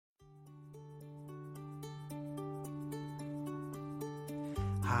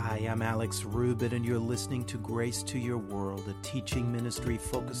Hi, I'm Alex Rubin, and you're listening to Grace to Your World, a teaching ministry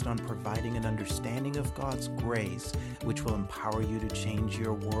focused on providing an understanding of God's grace, which will empower you to change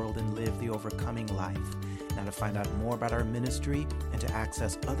your world and live the overcoming life. Now, to find out more about our ministry and to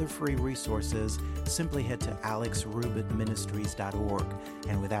access other free resources, simply head to alexrubinministries.org.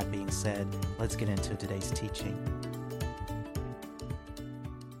 And with that being said, let's get into today's teaching.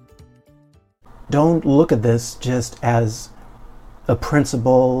 Don't look at this just as a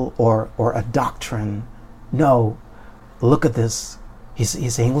principle or a doctrine. No, look at this.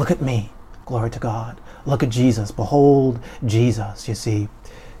 He's saying, look at me. Glory to God. Look at Jesus. Behold Jesus. You see,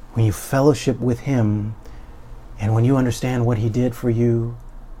 when you fellowship with him and when you understand what he did for you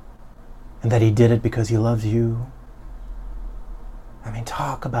and that he did it because he loves you. I mean,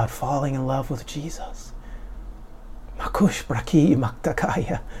 talk about falling in love with Jesus. Makush braki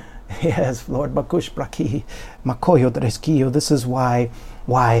maktakaya. Yes, Lord, Bakush Braki, Makoyo Dreskiyo. This is why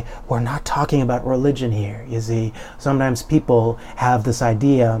we're not talking about religion here. You see, sometimes people have this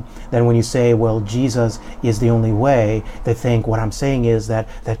idea that when you say, well, Jesus is the only way, they think what I'm saying is that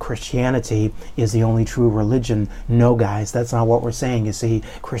Christianity is the only true religion. No, guys, that's not what we're saying. You see,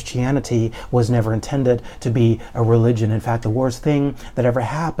 Christianity was never intended to be a religion. In fact, the worst thing that ever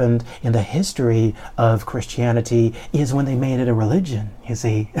happened in the history of Christianity is when they made it a religion. You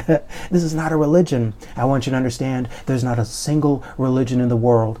see, this is not a religion. I want you to understand there's not a single religion in the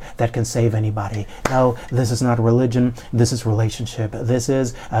world that can save anybody. No, this is not a religion. This is relationship. This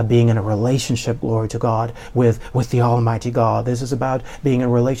is being in a relationship, glory to God, with the Almighty God. This is about being in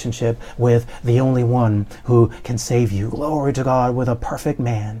a relationship with the only one who can save you. Glory to God, with a perfect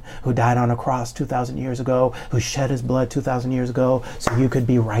man who died on a cross 2,000 years ago, who shed his blood 2,000 years ago so you could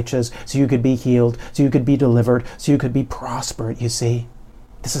be righteous, so you could be healed, so you could be delivered, so you could be prospered, you see.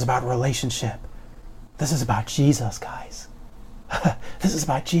 This is about relationship. This is about Jesus, guys. This is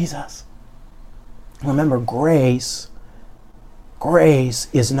about Jesus. Remember, grace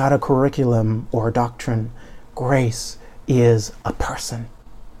is not a curriculum or a doctrine. Grace is a person.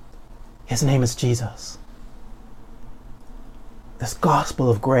 His name is Jesus. This gospel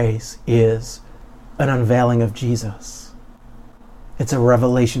of grace is an unveiling of Jesus. It's a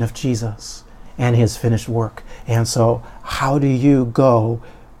revelation of Jesus and his finished work. And so, how do you go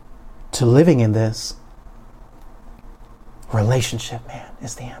to living in this? Relationship, man,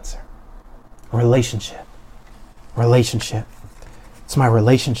 is the answer. Relationship. It's my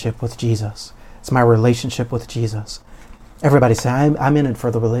relationship with Jesus. It's my relationship with Jesus. Everybody say, I'm in it for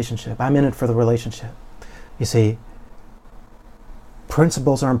the relationship. I'm in it for the relationship. You see,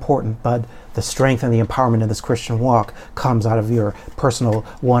 principles are important, but the strength and the empowerment in this Christian walk comes out of your personal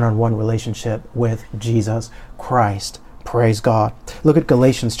one-on-one relationship with Jesus Christ. Praise God. Look at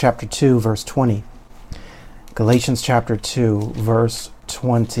Galatians chapter 2, verse 20. Galatians chapter 2, verse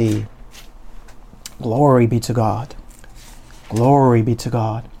 20. Glory be to God. Glory be to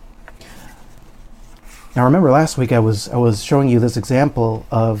God. Now remember last week I was showing you this example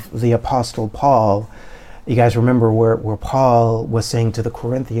of the Apostle Paul. You guys remember where Paul was saying to the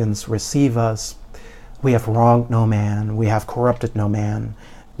Corinthians, receive us. We have wronged no man. We have corrupted no man.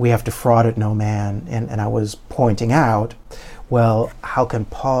 We have defrauded no man. And I was pointing out, well, how can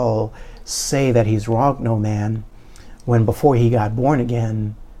Paul say that he's wronged no man when before he got born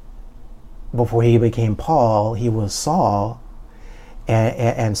again, before he became Paul, he was Saul?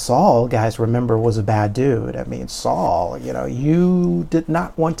 And Saul, guys, remember, was a bad dude. I mean, Saul, you did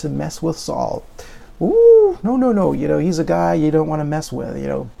not want to mess with Saul. Ooh, no. He's a guy you don't want to mess with.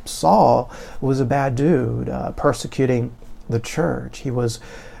 Saul was a bad dude, persecuting the church. He was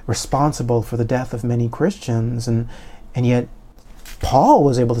responsible for the death of many Christians, and yet Paul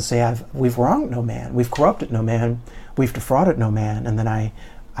was able to say, we've wronged no man, we've corrupted no man, we've defrauded no man. And then I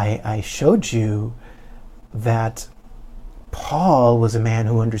showed you that Paul was a man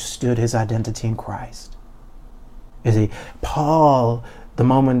who understood his identity in Christ. You see, Paul, the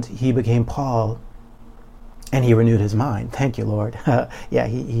moment he became Paul, and he renewed his mind. Thank you, Lord.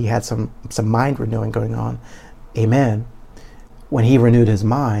 He had some mind renewing going on. Amen. When he renewed his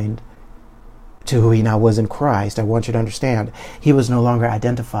mind to who he now was in Christ, I want you to understand, he was no longer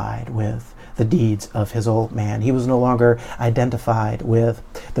identified with the deeds of his old man. He was no longer identified with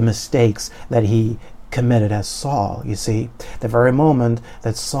the mistakes that he committed as Saul. You see, the very moment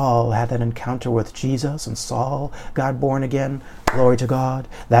that Saul had that encounter with Jesus and Saul got born again, glory to God,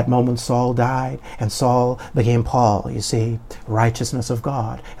 that moment Saul died and Saul became Paul. You see, righteousness of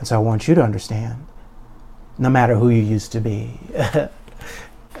God. And so I want you to understand, no matter who you used to be, the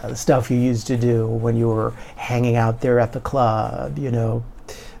stuff you used to do when you were hanging out there at the club,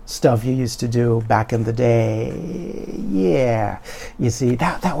 stuff you used to do back in the day. Yeah. You see,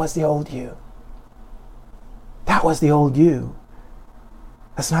 that was the old you. That was the old you.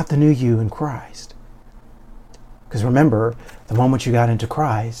 That's not the new you in Christ. Because remember, the moment you got into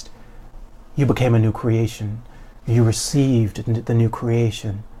Christ, you became a new creation. You received the new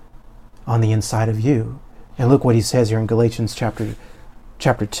creation on the inside of you. And look what he says here in Galatians chapter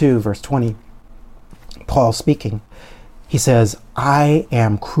 2, verse 20. Paul speaking. He says, I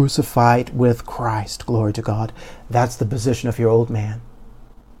am crucified with Christ. Glory to God. That's the position of your old man.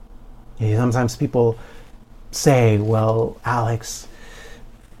 Sometimes people say, well, Alex,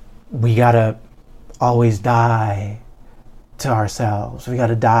 we got to always die to ourselves. We got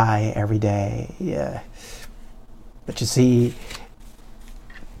to die every day. Yeah. But you see,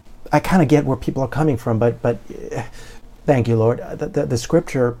 I kind of get where people are coming from, but thank you, Lord. The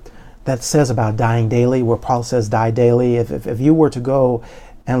scripture that says about dying daily, where Paul says die daily, if you were to go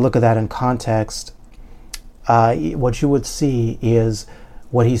and look at that in context, what you would see is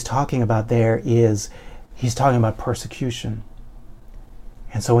what he's talking about there is he's talking about persecution.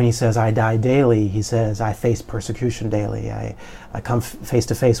 And so when he says, I die daily, he says, I face persecution daily. I come face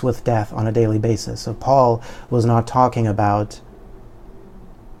to face with death on a daily basis. So Paul was not talking about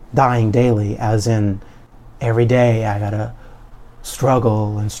dying daily as in every day I got to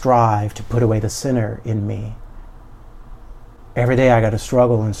struggle and strive to put away the sinner in me. Every day I got to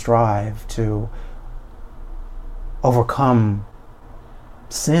struggle and strive to overcome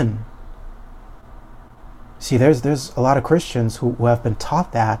sin. See, there's a lot of Christians who have been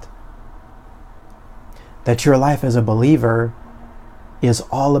taught that your life as a believer is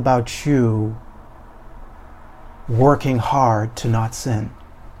all about you working hard to not sin.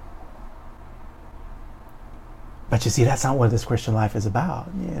 But you see, that's not what this Christian life is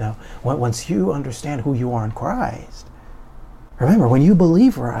about. Once you understand who you are in Christ, remember, when you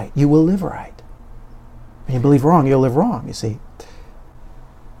believe right, you will live right. When you believe wrong, you'll live wrong, you see.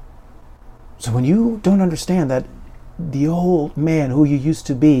 So when you don't understand that the old man who you used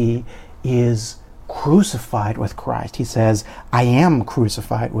to be is crucified with Christ, he says, I am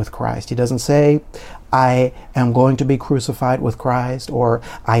crucified with Christ. He doesn't say, I am going to be crucified with Christ, or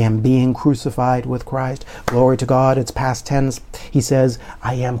I am being crucified with Christ. Glory to God, it's past tense. He says,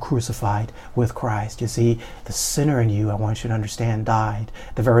 I am crucified with Christ. You see, the sinner in you, I want you to understand, died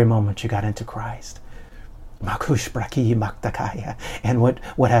the very moment you got into Christ. And what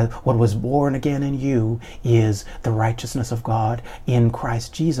was born again in you is the righteousness of God in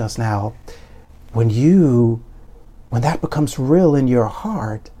Christ Jesus. Now, when that becomes real in your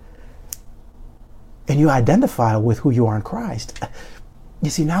heart, and you identify with who you are in Christ,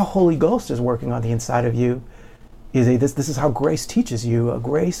 you see, now Holy Ghost is working on the inside of you. This is how grace teaches you.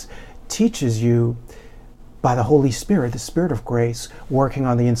 Grace teaches you by the Holy Spirit, the Spirit of grace working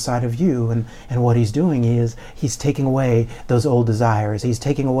on the inside of you. And what he's doing is he's taking away those old desires. He's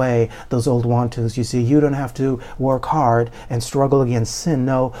taking away those old want-tos. You see, you don't have to work hard and struggle against sin.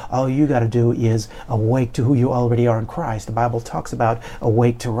 No, all you got to do is awake to who you already are in Christ. The Bible talks about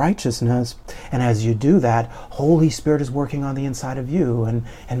awake to righteousness. And as you do that, Holy Spirit is working on the inside of you. And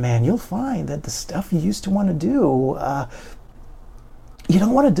man, you'll find that the stuff you used to want to do, you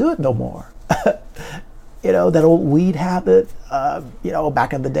don't want to do it no more. That old weed habit,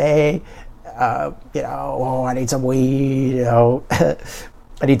 back in the day, I need some weed, I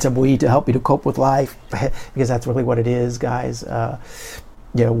need some weed to help me to cope with life, because that's really what it is, guys.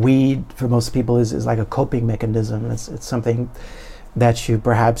 Weed for most people is like a coping mechanism. It's something that you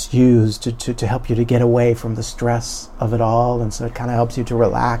perhaps use to help you to get away from the stress of it all, and so it kind of helps you to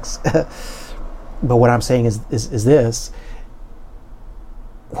relax. But what I'm saying is this: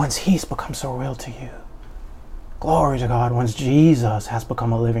 once he's become so real to you, glory to God, once Jesus has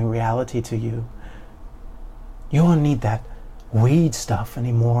become a living reality to you, you won't need that weed stuff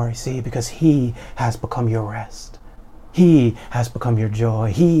anymore, you see, because he has become your rest. He has become your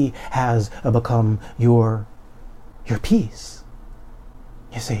joy. He has become your peace,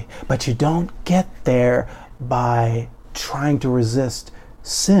 you see. But you don't get there by trying to resist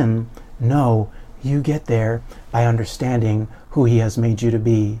sin. No, you get there by understanding who he has made you to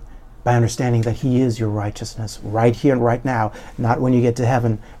be, by understanding that he is your righteousness right here and right now, not when you get to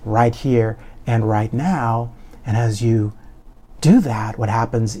heaven, right here and right now. And as you do that, what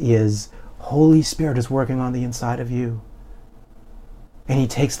happens is Holy Spirit is working on the inside of you. And he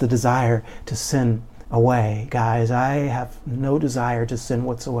takes the desire to sin away. Guys, I have no desire to sin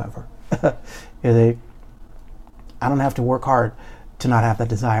whatsoever. I don't have to work hard to not have that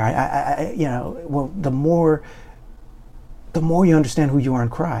desire. The more you understand who you are in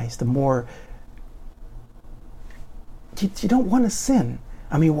Christ, the more you don't want to sin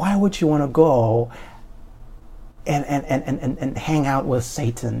I mean, why would you want to go and hang out with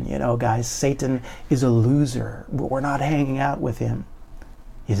Satan? You know, guys, Satan is a loser. We're not hanging out with him,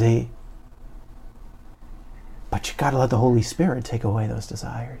 you see. But you got to let the Holy Spirit take away those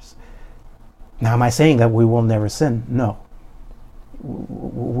desires. Now, am I saying that we will never sin? No.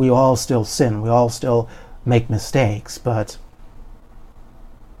 We all still sin. We all still make mistakes. But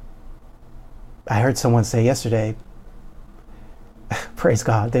I heard someone say yesterday, praise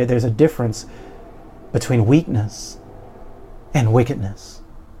God, there's a difference between weakness and wickedness.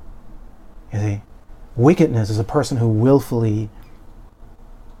 You see, wickedness is a person who willfully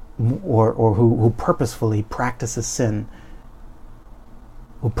or who purposefully practices sin,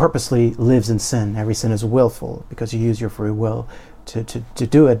 who purposely lives in sin. Every sin is willful because you use your free will to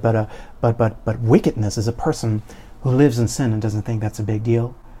do it. But wickedness is a person who lives in sin and doesn't think that's a big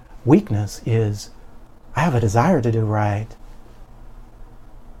deal. Weakness is, I have a desire to do right,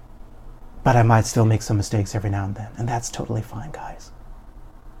 but I might still make some mistakes every now and then. And that's totally fine, guys.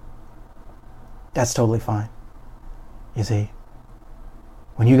 That's totally fine. You see,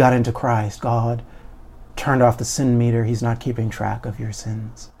 when you got into Christ, God turned off the sin meter. He's not keeping track of your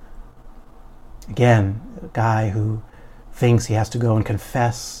sins. Again, a guy who thinks he has to go and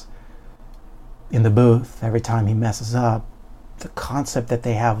confess in the booth every time he messes up, the concept that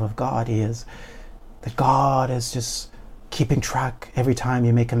they have of God is that God is just keeping track every time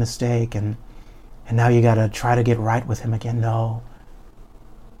you make a mistake, and now you got to try to get right with him again. No.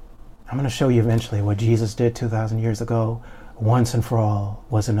 I'm going to show you eventually what Jesus did 2,000 years ago. Once and for all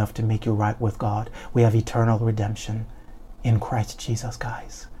was enough to make you right with God. We have eternal redemption in Christ Jesus,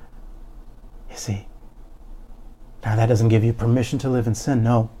 guys. You see. Now that doesn't give you permission to live in sin.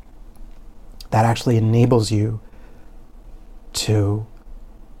 No. That actually enables you to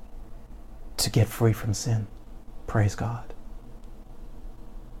get free from sin. Praise God.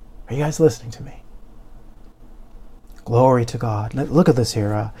 Are you guys listening to me? Glory to God. Look at this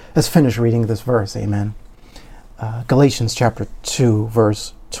here. Let's finish reading this verse. Amen. Galatians chapter 2,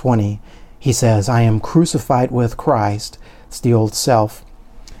 verse 20. He says, I am crucified with Christ. It's the old self.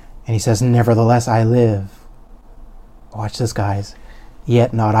 And he says, nevertheless I live. Watch this, guys.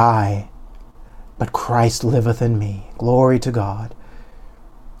 Yet not I, but Christ liveth in me. Glory to God.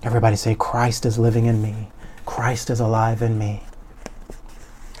 Everybody say, Christ is living in me. Christ is alive in me.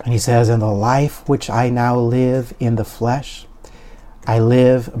 And he says, in the life which I now live in the flesh, I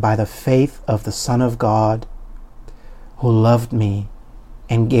live by the faith of the Son of God, who loved me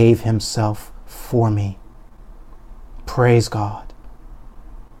and gave himself for me. Praise God.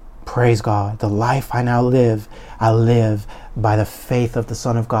 Praise God. The life I now live, I live by the faith of the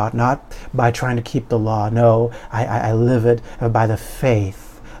Son of God, not by trying to keep the law. No, I live it by the faith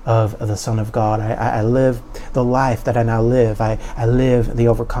of the Son of God. I live the life that I now live. I live the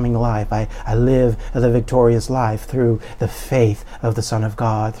overcoming life. I live the victorious life through the faith of the Son of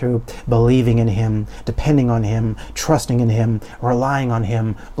God, through believing in him, depending on him, trusting in him, relying on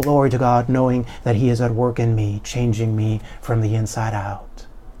him. Glory to God, knowing that he is at work in me, changing me from the inside out.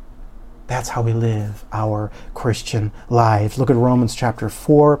 That's how we live our Christian lives. Look at Romans chapter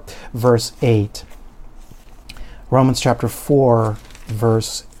 4, verse 8. Romans chapter 4,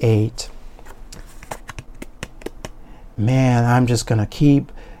 verse 8. Man, I'm just going to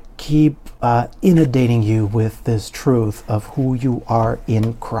keep inundating you with this truth of who you are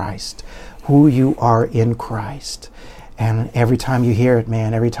in Christ. Who you are in Christ. And every time you hear it,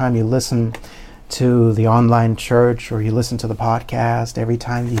 man, every time you listen to the online church or you listen to the podcast, every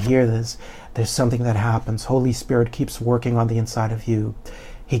time you hear this, there's something that happens. Holy Spirit keeps working on the inside of you.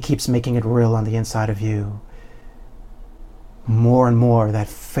 He keeps making it real on the inside of you. More and more that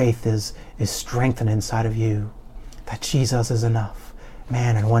faith is strengthened inside of you, that Jesus is enough,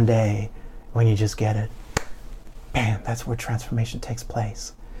 man. And one day when you just get it, bam, that's where transformation takes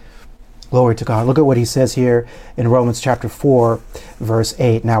place. Glory to God. Look at what he says here in Romans chapter 4, verse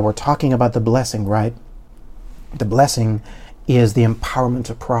 8. Now we're talking about the blessing, right? The blessing is the empowerment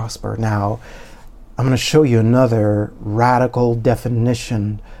to prosper. Now I'm going to show you another radical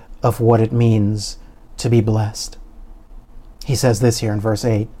definition of what it means to be blessed. He says this here in verse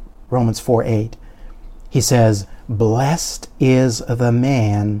 8, Romans 4:8. He says, blessed is the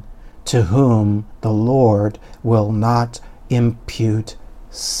man to whom the Lord will not impute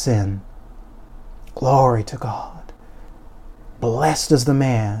sin. Glory to God. Blessed is the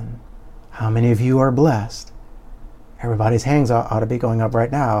man. How many of you are blessed? Everybody's hands ought to be going up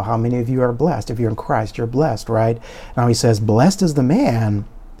right now. How many of you are blessed? If you're in Christ, you're blessed, right? Now he says, blessed is the man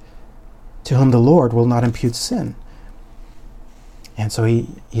to whom the Lord will not impute sin. And so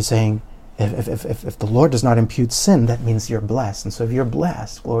he's saying, If the Lord does not impute sin, that means you're blessed. And so if you're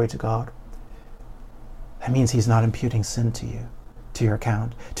blessed, glory to God, that means he's not imputing sin to you, to your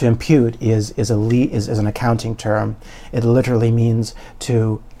account. To impute is an accounting term. It literally means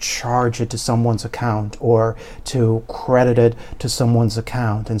to charge it to someone's account or to credit it to someone's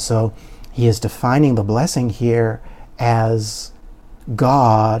account. And so he is defining the blessing here as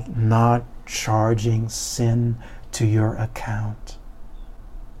God not charging sin to your account.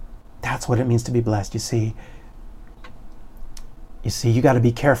 That's what it means to be blessed. You see, you got to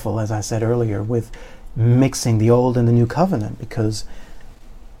be careful, as I said earlier, with mixing the old and the new covenant, because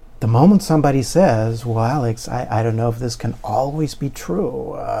the moment somebody says, well, Alex, I don't know if this can always be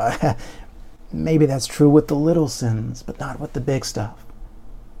true. Maybe that's true with the little sins, but not with the big stuff.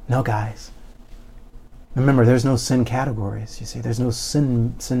 No, guys. Remember, there's no sin categories. You see, there's no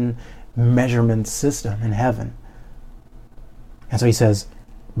sin measurement system in heaven. And so he says,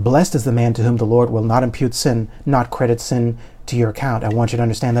 blessed is the man to whom the Lord will not impute sin, not credit sin to your account. I want you to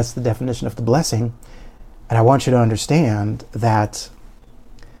understand that's the definition of the blessing. And I want you to understand that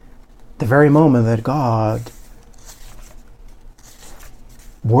the very moment that God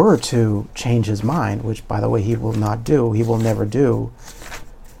were to change his mind, which, by the way, he will not do, he will never do,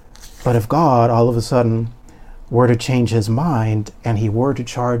 but if God all of a sudden were to change his mind and he were to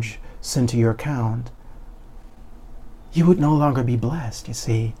charge sin to your account, you would no longer be blessed, you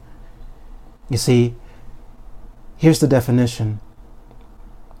see. You see, here's the definition.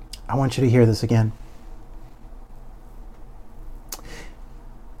 I want you to hear this again.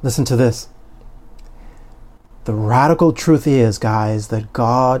 Listen to this. The radical truth is, guys, that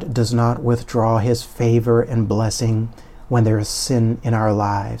God does not withdraw his favor and blessing when there is sin in our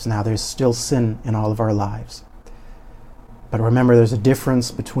lives. Now, there's still sin in all of our lives. But remember, there's a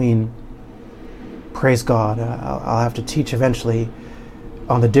difference between, praise God, I'll have to teach eventually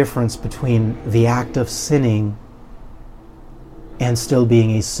on the difference between the act of sinning and still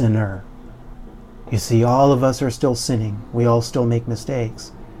being a sinner. You see, all of us are still sinning. We all still make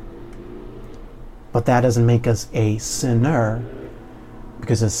mistakes. But that doesn't make us a sinner,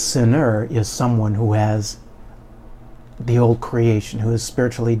 because a sinner is someone who has the old creation, who is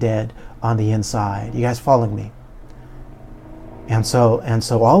spiritually dead on the inside. You guys following me? And so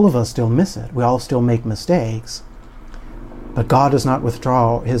all of us still miss it. We all still make mistakes. But God does not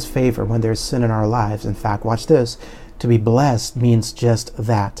withdraw his favor when there's sin in our lives. In fact, watch this. To be blessed means just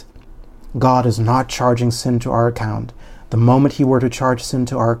that. God is not charging sin to our account. The moment he were to charge sin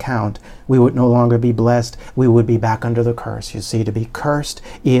to our account, we would no longer be blessed. We would be back under the curse. You see, to be cursed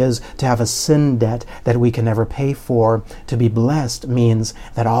is to have a sin debt that we can never pay for. To be blessed means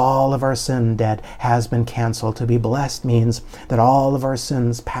that all of our sin debt has been canceled. To be blessed means that all of our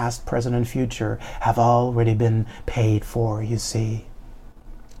sins, past, present, and future, have already been paid for, you see.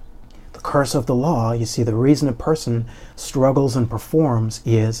 The curse of the law, you see, the reason a person struggles and performs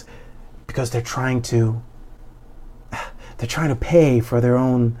is because they're trying to pay for their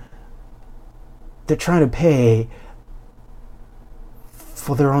own, they're trying to pay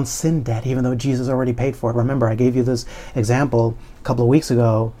for their own sin debt, even though Jesus already paid for it. Remember, I gave you this example a couple of weeks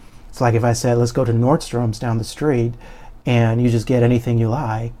ago. It's like if I said, let's go to Nordstrom's down the street and you just get anything you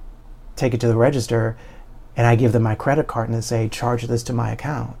like, take it to the register, and I give them my credit card and they say, charge this to my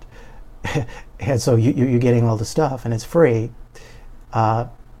account. And so you're getting all the stuff and it's free.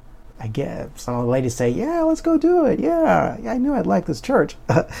 I get some of the ladies say, yeah, let's go do it. Yeah, I knew I'd like this church.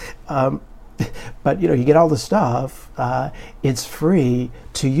 But, you get all the stuff. It's free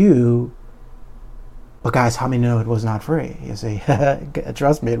to you. But guys, how many know it was not free? You see,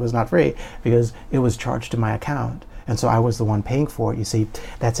 trust me, it was not free because it was charged to my account. And so I was the one paying for it. You see,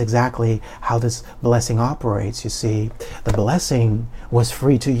 that's exactly how this blessing operates. You see, the blessing was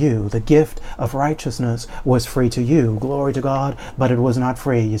free to you. The gift of righteousness was free to you. Glory to God, but it was not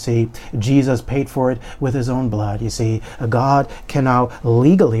free. You see, Jesus paid for it with his own blood. You see, God can now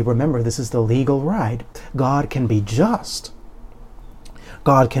legally, remember, this is the legal right. God can be just.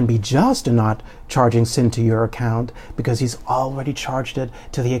 God can be just in not charging sin to your account because he's already charged it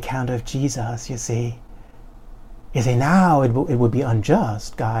to the account of Jesus, you see. You see, now it would be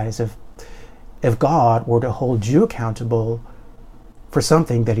unjust, guys, if God were to hold you accountable for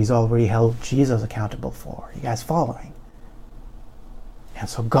something that he's already held Jesus accountable for. You guys following? And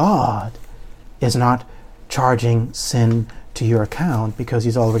so God is not charging sin to your account because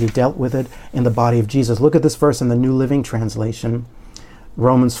he's already dealt with it in the body of Jesus. Look at this verse in the New Living Translation.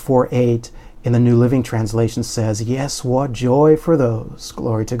 Romans 4:8 in the New Living Translation says, yes, what joy for those,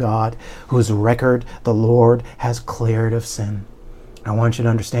 glory to God, whose record the Lord has cleared of sin. I want you to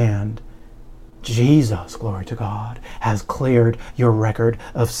understand Jesus, glory to God, has cleared your record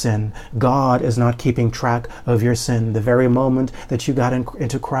of sin. God is not keeping track of your sin. The very moment that you got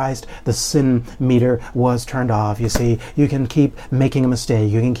into Christ, the sin meter was turned off. You see, you can keep making a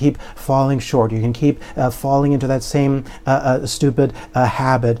mistake. You can keep falling short. You can keep falling into that same stupid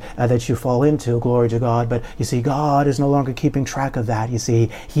habit that you fall into, glory to God. But you see, God is no longer keeping track of that. You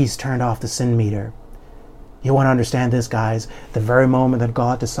see, He's turned off the sin meter. You want to understand this, guys. The very moment that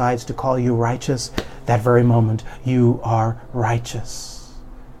God decides to call you righteous, that very moment you are righteous,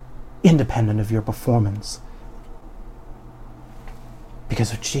 independent of your performance,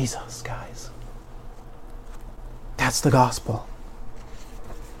 because of Jesus, guys. That's the gospel.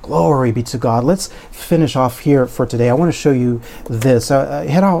 Glory be to God. Let's finish off here for today. I want to show you this.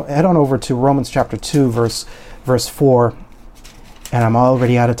 Head on over to Romans chapter 2, verse 4. And I'm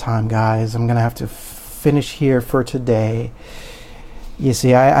already out of time, guys. I'm going to have to finish here for today. You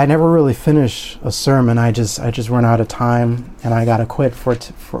see, I never really finish a sermon. I just run out of time, and I gotta quit for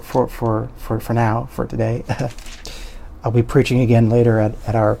now, for today. I'll be preaching again later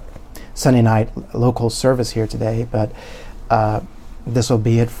at our Sunday night local service here today, but this will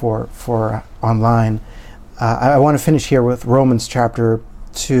be it for online. I want to finish here with Romans chapter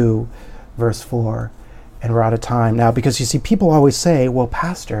 2, verse 4, and we're out of time now, because you see, people always say, well,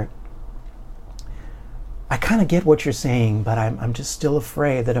 Pastor, I kind of get what you're saying, but I'm just still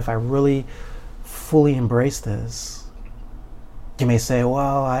afraid that if I really fully embrace this, you may say,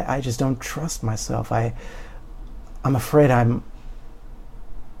 well, I just don't trust myself. I'm afraid I'm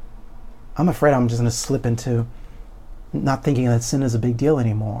just going to slip into not thinking that sin is a big deal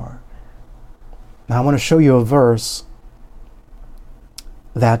anymore. Now I want to show you a verse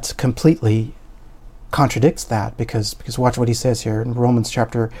that completely contradicts that, because watch what he says here in Romans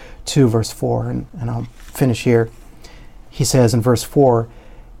chapter 2, verse 4, and I'll finish here. He says in verse 4,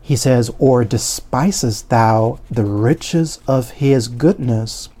 he says, or despisest thou the riches of his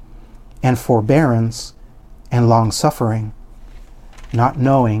goodness and forbearance and long-suffering, not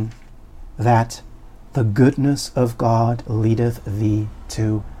knowing that the goodness of God leadeth thee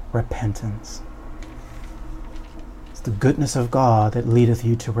to repentance. It's the goodness of God that leadeth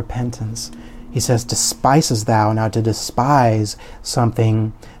you to repentance. He says, despisest thou. Now, to despise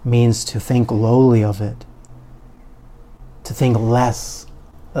something means to think lowly of it, to think less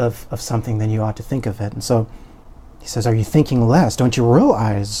of something than you ought to think of it. And so he says, are you thinking less? Don't you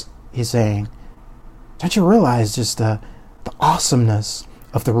realize, he's saying, don't you realize just the awesomeness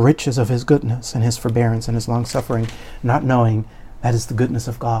of the riches of his goodness and his forbearance and his long-suffering, not knowing that is the goodness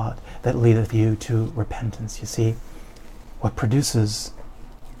of God that leadeth you to repentance. You see, what produces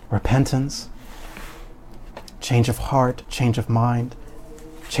repentance, change of heart, change of mind,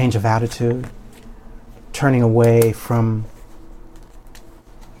 change of attitude, turning away from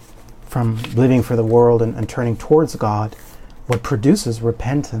living for the world and turning towards God. What produces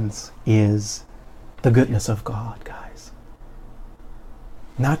repentance is the goodness of God, guys.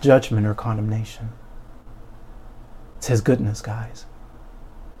 Not judgment or condemnation. It's His goodness, guys.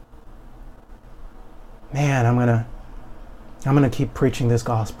 Man, I'm gonna keep preaching this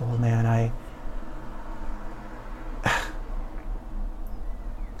gospel, man.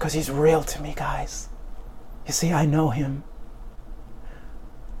 Because He's real to me, guys. You see, I know Him.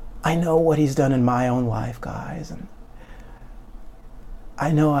 I know what He's done in my own life, guys. And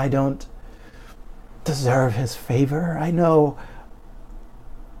I know I don't deserve His favor. I know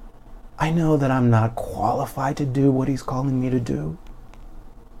that I'm not qualified to do what He's calling me to do.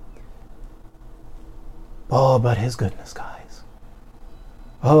 Oh, but His goodness, guys.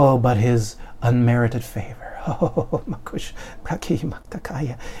 Oh, but His unmerited favor. Oh,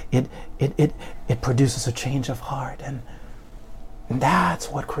 it produces a change of heart, and that's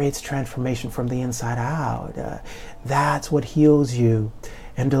what creates transformation from the inside out. That's what heals you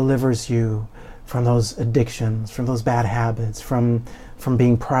and delivers you from those addictions, from those bad habits, from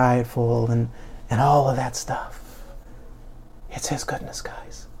being prideful and all of that stuff. It's His goodness,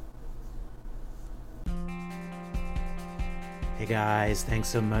 guys. Hey guys, thanks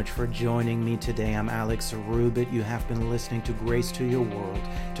so much for joining me today. I'm Alex Rubit. You have been listening to Grace to Your World.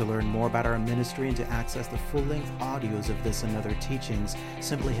 To learn more about our ministry and to access the full-length audios of this and other teachings,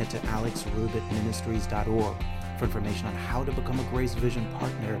 simply head to alexrubitministries.org. For information on how to become a Grace Vision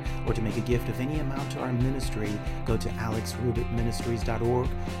partner or to make a gift of any amount to our ministry, go to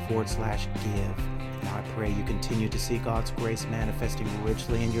alexrubitministries.org/give. Now I pray you continue to see God's grace manifesting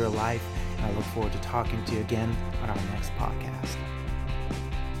richly in your life, and I look forward to talking to you again on our next podcast.